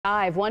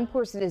One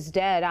person is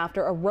dead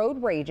after a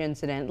road rage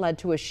incident led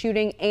to a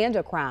shooting and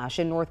a crash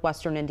in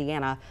northwestern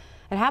Indiana.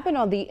 It happened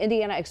on the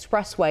Indiana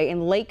Expressway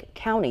in Lake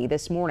County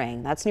this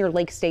morning. That's near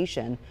Lake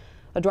Station.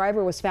 A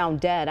driver was found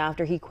dead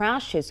after he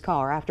crashed his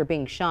car after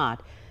being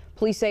shot.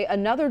 Police say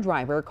another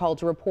driver called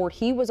to report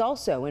he was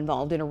also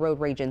involved in a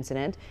road rage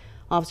incident.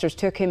 Officers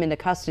took him into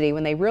custody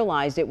when they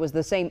realized it was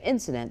the same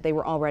incident they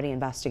were already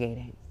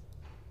investigating.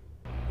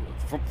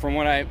 From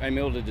what I'm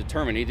able to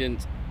determine, he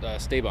didn't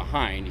stay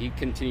behind. He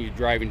continued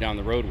driving down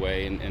the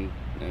roadway, and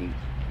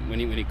when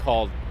he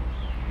called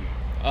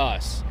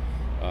us,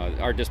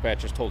 our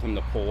dispatchers told him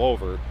to pull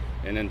over,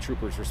 and then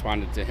troopers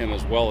responded to him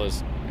as well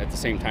as at the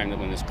same time that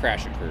when this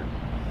crash occurred.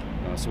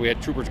 So we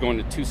had troopers going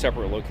to two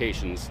separate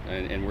locations,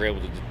 and were able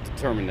to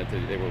determine that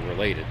they were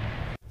related.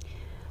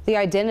 The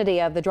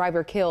identity of the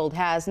driver killed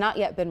has not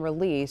yet been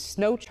released.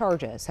 No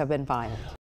charges have been filed.